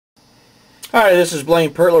Hi, this is Blaine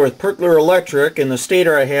Pertler with Pertler Electric, and the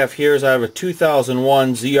stator I have here is out of a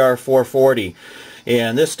 2001 ZR440.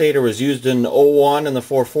 And this stator was used in '01 and the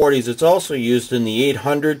 440s. It's also used in the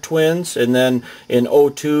 800 twins, and then in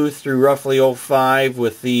 '02 through roughly '05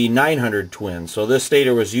 with the 900 twins. So this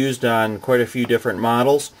stator was used on quite a few different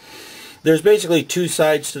models. There's basically two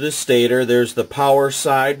sides to this stator. There's the power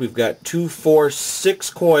side. We've got 2, 4, 6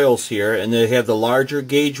 coils here, and they have the larger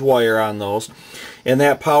gauge wire on those. And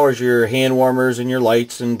that powers your hand warmers and your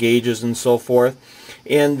lights and gauges and so forth.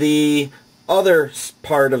 And the other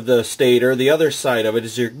part of the stator, the other side of it,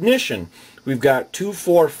 is your ignition. We've got 2,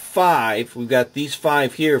 4, 5. We've got these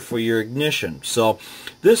 5 here for your ignition. So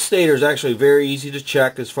this stator is actually very easy to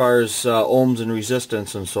check as far as ohms and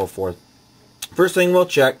resistance and so forth. First thing we'll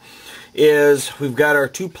check is we've got our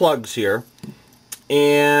 2 plugs here,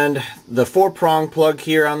 and the 4-prong plug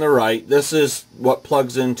here on the right. This is what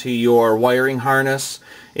plugs into your wiring harness,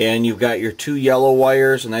 and you've got your 2 yellow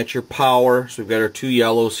wires, and that's your power. So we've got our 2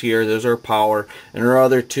 yellows here. There's our power, and our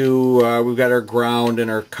other 2, we've got our ground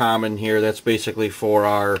and our common here. That's basically for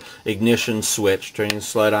our ignition switch, turning the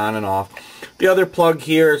sled on and off. The other plug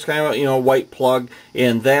here is kind of a white plug,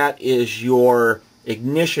 and that is your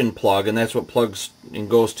ignition plug, and that's what plugs and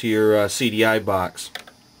goes to your CDI box.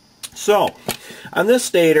 So on this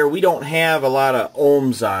stator, we don't have a lot of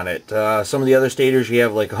ohms on it. Some of the other stators, you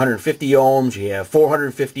have like 150 ohms, you have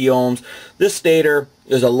 450 ohms. This stator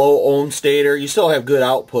is a low ohm stator. You still have good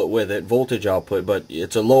output with it, voltage output, but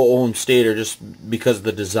it's a low ohm stator just because of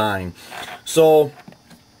the design. So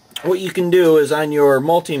what you can do is on your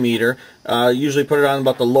multimeter, usually put it on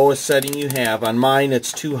about the lowest setting you have. On mine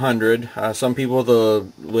it's 200. Some people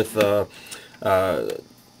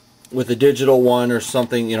with a digital one or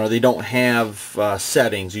something, they don't have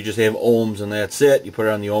settings. You just have ohms and that's it. You put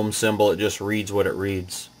it on the ohm symbol, it just reads what it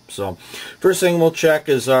reads. So first thing we'll check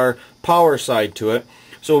is our power side to it.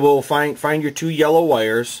 So we'll find your 2 yellow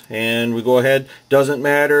wires, and we go ahead, doesn't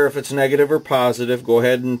matter if it's negative or positive, go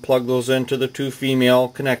ahead and plug those into the 2 female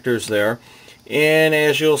connectors there. And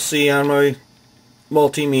as you'll see on my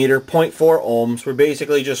multimeter, 0.4 ohms. We're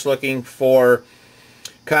basically just looking for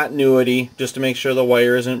continuity, just to make sure the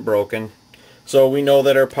wire isn't broken. So we know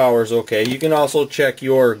that our power is okay. You can also check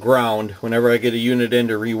your ground. Whenever I get a unit in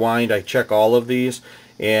to rewind, I check all of these,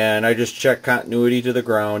 and I just check continuity to the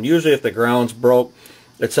ground. Usually if the ground's broke,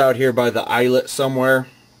 it's out here by the eyelet somewhere.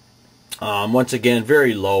 Once again,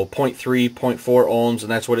 very low, 0.3, 0.4 ohms,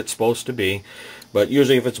 and that's what it's supposed to be. But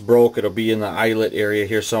usually if it's broke, it'll be in the eyelet area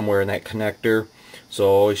here somewhere in that connector. So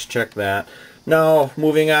always check that. Now,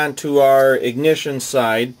 moving on to our ignition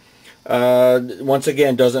side. Once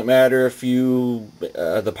again, doesn't matter if you,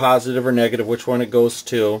 the positive or negative, which one it goes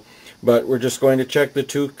to. But we're just going to check the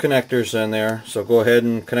 2 connectors in there. So go ahead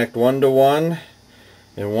and connect one to one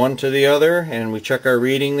and one to the other, and we check our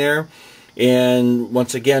reading there. And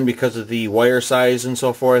once again, because of the wire size and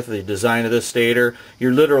so forth, the design of this stator,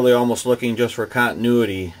 you're literally almost looking just for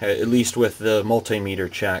continuity, at least with the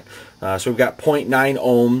multimeter check. So we've got 0.9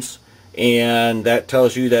 ohms, and that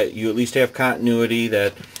tells you that you at least have continuity,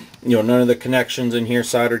 that none of the connections in here,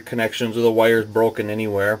 soldered connections, or the wires broken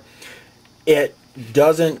anywhere. It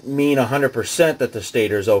doesn't mean 100% that the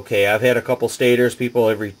stator is okay. I've had a couple stators people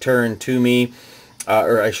have returned to me,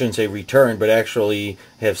 or I shouldn't say returned, but actually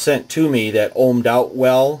have sent to me that ohmed out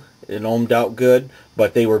well and ohmed out good,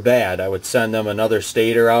 but they were bad. I would send them another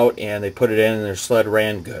stator out, and they put it in and their sled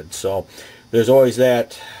ran good. So there's always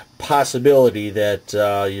that possibility that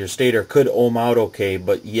your stator could ohm out okay,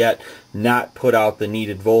 but yet not put out the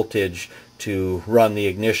needed voltage to run the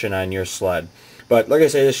ignition on your sled. But like I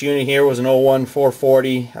say, this unit here was an '01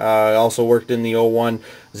 440. I also worked in the '01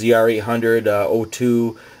 ZR800,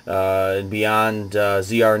 '02, and beyond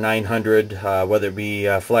ZR900, whether it be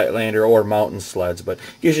Flatlander or mountain sleds. But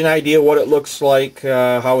gives you an idea what it looks like,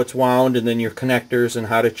 how it's wound, and then your connectors and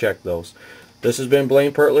how to check those. This has been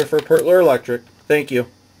Blaine Pertler for Pertler Electric. Thank you.